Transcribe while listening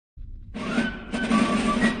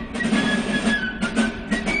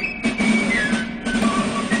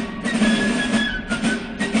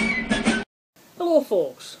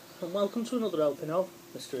folks, and welcome to another helping of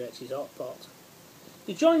Mr H's Hot Pot.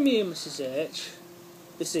 You join me and Mrs H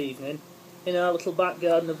this evening in our little back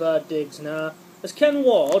garden of our digs. Now, as Ken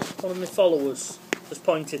Ward, one of my followers, has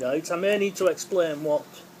pointed out, I may need to explain what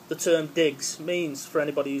the term digs means for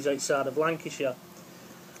anybody who's outside of Lancashire.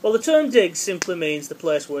 Well, the term digs simply means the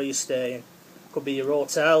place where you're staying. Could be your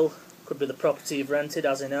hotel, could be the property you've rented,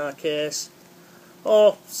 as in our case,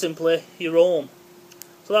 or simply your home.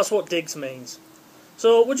 So that's what digs means.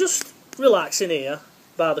 So we're just relaxing here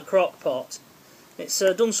by the crock pot. It's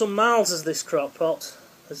done some miles as this crock pot,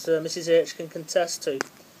 as Mrs H can contest to.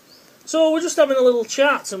 So we're just having a little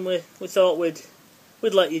chat, and we thought we'd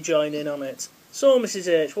let you join in on it. So Mrs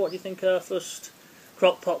H, what do you think our first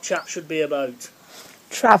crock pot chat should be about?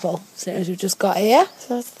 Travel, since we've just got here,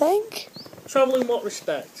 so I think. Travel in what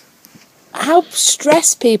respect? How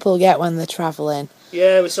stressed people get when they're travelling.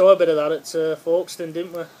 Yeah, we saw a bit of that at Folkestone,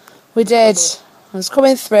 didn't we? We did. I was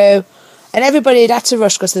coming through, and everybody had to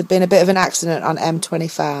rush because there'd been a bit of an accident on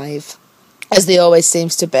M25, as there always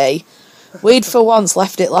seems to be. We'd for once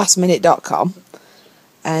left it lastminute.com,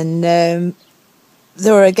 and there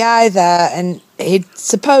were a guy there, and he'd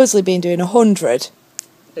supposedly been doing 100.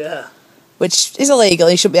 Yeah. Which is illegal,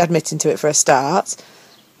 he shouldn't be admitting to it for a start,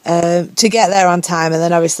 to get there on time, and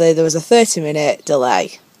then obviously there was a 30-minute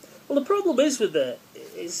delay. Well, the problem is with it,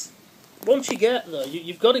 is once you get there,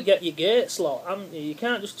 you've got to get your gate slot, haven't you? You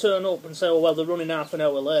can't just turn up and say, oh, well, they're running half an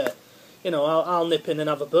hour late. You know, I'll nip in and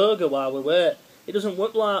have a burger while we wait. It doesn't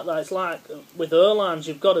work like that. It's like with airlines,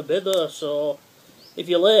 you've got to be there, so if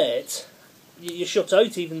you're late, you're shut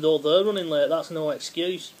out even though they're running late. That's no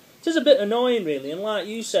excuse. It is a bit annoying, really, and like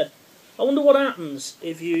you said, I wonder what happens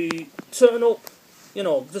if you turn up, you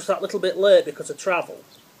know, just that little bit late because of travel,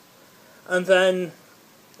 and then,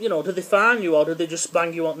 you know, do they fine you or do they just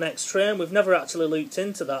bang you on next train? We've never actually looked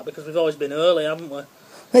into that because we've always been early, haven't we?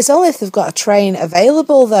 It's only if they've got a train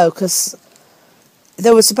available, though, because they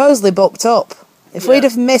were supposedly booked up. If we'd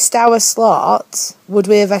have missed our slot, would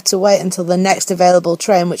we have had to wait until the next available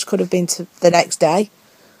train, which could have been to the next day?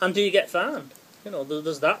 And do you get fined? You know,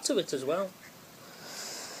 there's that to it as well.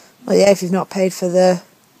 Well, yeah, if you've not paid for the,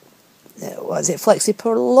 what is it, Flexi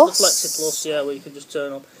Plus? The Flexi Plus, yeah, where you can just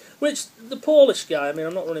turn up. Which, the Polish guy, I mean,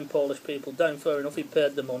 I'm not running Polish people down, fair enough, he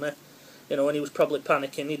paid the money, you know, and he was probably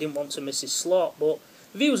panicking, he didn't want to miss his slot, but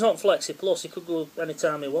if he was on Flexi Plus, he could go any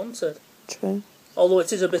time he wanted. True. Although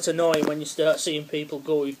it is a bit annoying when you start seeing people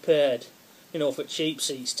go who've paid, you know, for cheap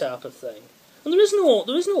seats type of thing. And there is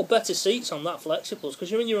no better seats on that Flexi Plus,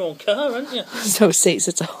 because you're in your own car, aren't you? There's no seats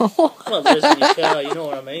at all. Well, there is in your car, you know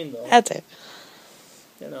what I mean, though. I do.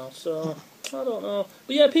 You know, so, I don't know.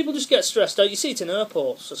 But yeah, people just get stressed out. You see it in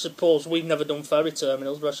airports. I suppose we've never done ferry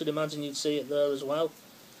terminals, but I should imagine you'd see it there as well.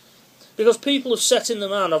 Because people have set in their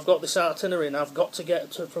mind, I've got this itinerary and I've got to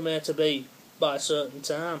get from A to B by a certain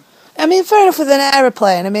time. I mean, fair enough with an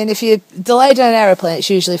aeroplane. I mean, if you're delayed on an aeroplane, it's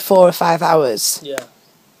usually 4 or 5 hours. Yeah.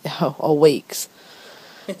 Or weeks.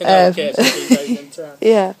 In our case, it's 2 days.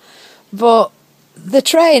 Yeah. But the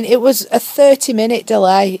train, it was a 30-minute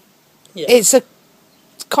delay. Yeah. It's a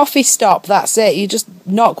coffee stop, that's it. You just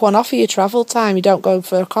knock one off of your travel time. You don't go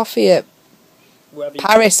for a coffee at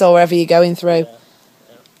Paris or wherever you're going through.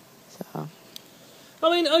 Yeah. So. I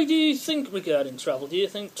mean, how do you think regarding travel? Do you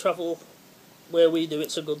think travel where we do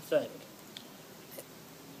it's a good thing?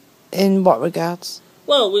 In what regards?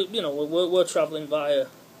 Well, we're travelling via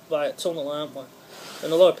tunnel, aren't we?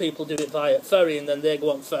 And a lot of people do it via ferry, and then they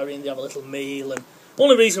go on ferry and they have a little meal. And the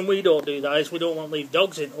only reason we don't do that is we don't want to leave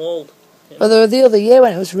dogs in hold. You know? Well, there were the other year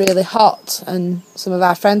when it was really hot, and some of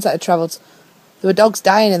our friends that had travelled, there were dogs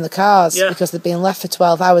dying in the cars because they'd been left for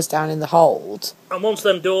 12 hours down in the hold. And once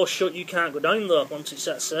them doors shut, you can't go down there once it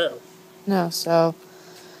sets sail. No, so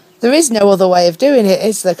there is no other way of doing it,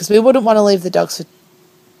 is there? Because we wouldn't want to leave the dogs for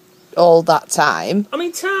all that time. I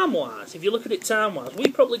mean, time-wise, if you look at it time-wise, we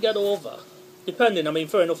probably get over, depending, I mean,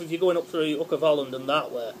 fair enough, if you're going up through Hook of Holland and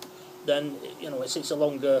that way, then, you know, it's a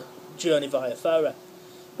longer journey via ferry.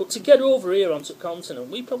 But to get over here onto the continent,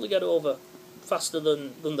 we probably get over faster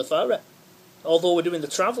than the ferry. Although we're doing the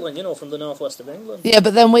travelling, you know, from the northwest of England. Yeah,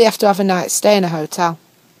 but then we have to have a night stay in a hotel.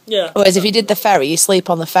 Yeah. Whereas if you did the ferry, you sleep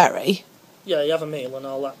on the ferry. Yeah, you have a meal and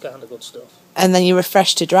all that kind of good stuff. And then you're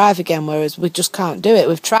refreshed to drive again, whereas we just can't do it.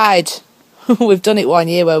 We've tried. We've done it one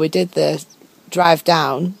year where we did the drive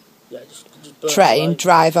down, just train,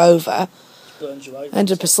 drive over. Burns you out.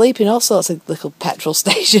 Ended up asleep in all sorts of little petrol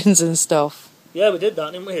stations and stuff. Yeah, we did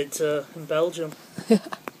that, didn't we? In Belgium.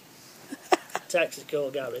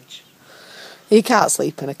 Texaco garage. You can't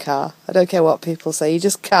sleep in a car. I don't care what people say. You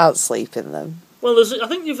just can't sleep in them. Well, I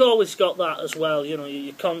think you've always got that as well. You know,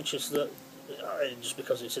 you're conscious that just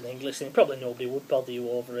because it's an English thing. Probably nobody would bother you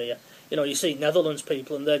over here. You know, you see Netherlands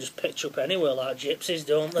people and they just pitch up anywhere like gypsies,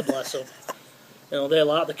 don't they, bless them? You know, they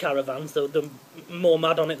like the caravans. They're more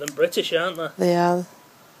mad on it than British, aren't they? They are.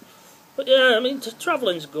 But yeah, I mean,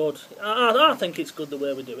 travelling's good. I think it's good the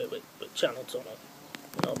way we do it with Channel Tunnel.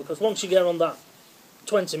 You know, because once you get on that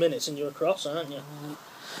 20 minutes and you're across, aren't you?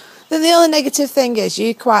 Then the only negative thing is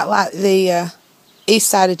you quite like the east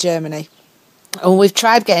side of Germany. And we've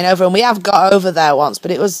tried getting over, and we have got over there once, but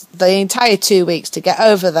it was the entire 2 weeks to get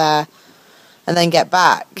over there and then get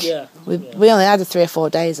back. Yeah. We only had 3 or 4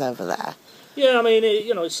 days over there. Yeah, I mean,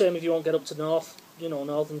 you know, it's the same if you won't get up to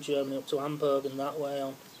northern Germany, up to Hamburg and that way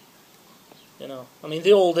on. You know, I mean,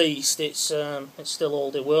 the old East, it's still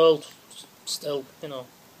oldie world, still, you know,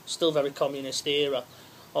 still very communist era.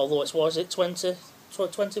 Although it's, was it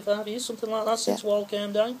 25 years, something like that, since wall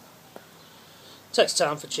came down. Takes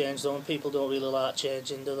time for change though, and people don't really like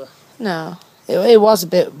changing, do they? No, it was a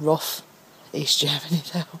bit rough, East Germany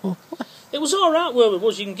though. It was alright where it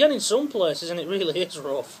was. You can get in some places and it really is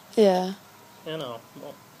rough. Yeah. You know.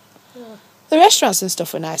 But, yeah. The restaurants and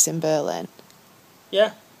stuff were nice in Berlin.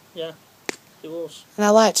 Yeah, it was. And I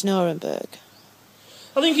liked Nuremberg.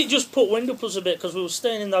 I think it just put wind up us a bit because we were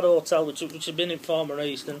staying in that hotel which had been in former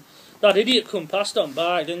East, and that idiot come past on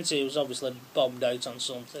by, didn't he? He was obviously bombed out on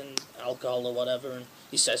something, alcohol or whatever, and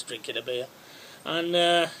he says drinking a beer.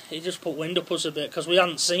 And he just put wind up us a bit because we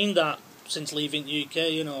hadn't seen that since leaving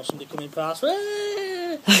UK, you know, somebody coming past.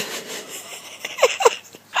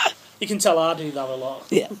 You can tell I do that a lot.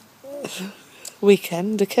 Yeah.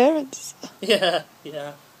 Weekend occurrence. Yeah.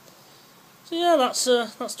 So yeah,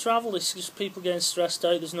 that's travel. It's just people getting stressed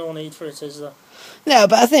out. There's no need for it, is there? No,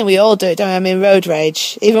 but I think we all do it, don't we? I mean, road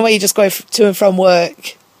rage. Even when you just go to and from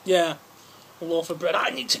work. Yeah. A loaf of bread. I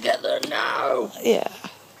need to get there now. Yeah.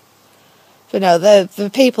 But no,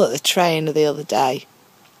 the people at the train the other day,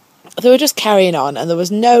 they were just carrying on, and there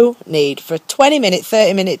was no need for a 20-minute,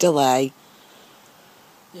 30-minute delay.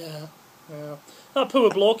 Yeah. That poor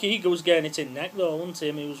bloke, he was getting it in neck though, wasn't he?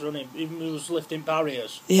 I mean, he was lifting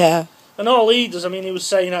barriers. Yeah. And all he does, I mean, he was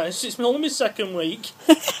saying, it's only my second week.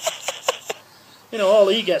 You know, all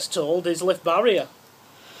he gets told is lift barrier.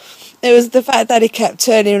 It was the fact that he kept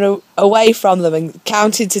turning away from them and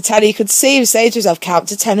counting to 10. He could see him say to himself, count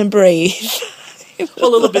to 10 and breathe.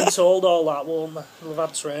 Well, they'll have been told all that, won't they? They'll have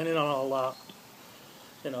had training on all that.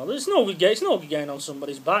 You know, it's no good getting on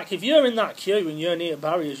somebody's back. If you're in that queue and you're near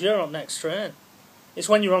barriers, you're on next train. It's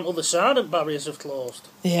when you're on the other side and barriers have closed.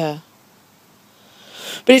 Yeah.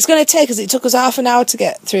 But it's going to take us, it took us half an hour to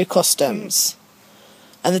get through customs.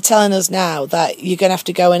 And they're telling us now that you're going to have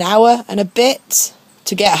to go an hour and a bit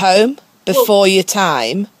to get home before your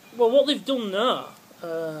time. Well, what they've done now,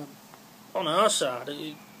 on our side,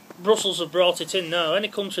 Brussels have brought it in now. Any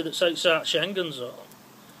country that's outside Schengen zone,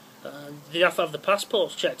 they have to have the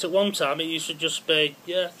passports checked. At one time, it used to just be,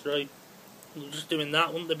 through. They're just doing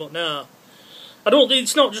that, wouldn't they? But now,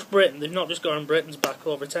 it's not just Britain. They've not just gone Britain's back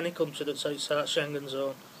over. It's any country that's outside Schengen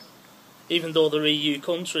zone. Even though they're EU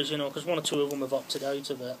countries, you know, because one or two of them have opted out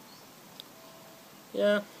of it.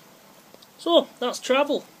 Yeah. So, that's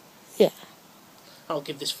travel. Yeah. I'll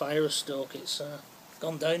give this fire a stoke. It's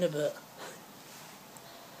gone down a bit.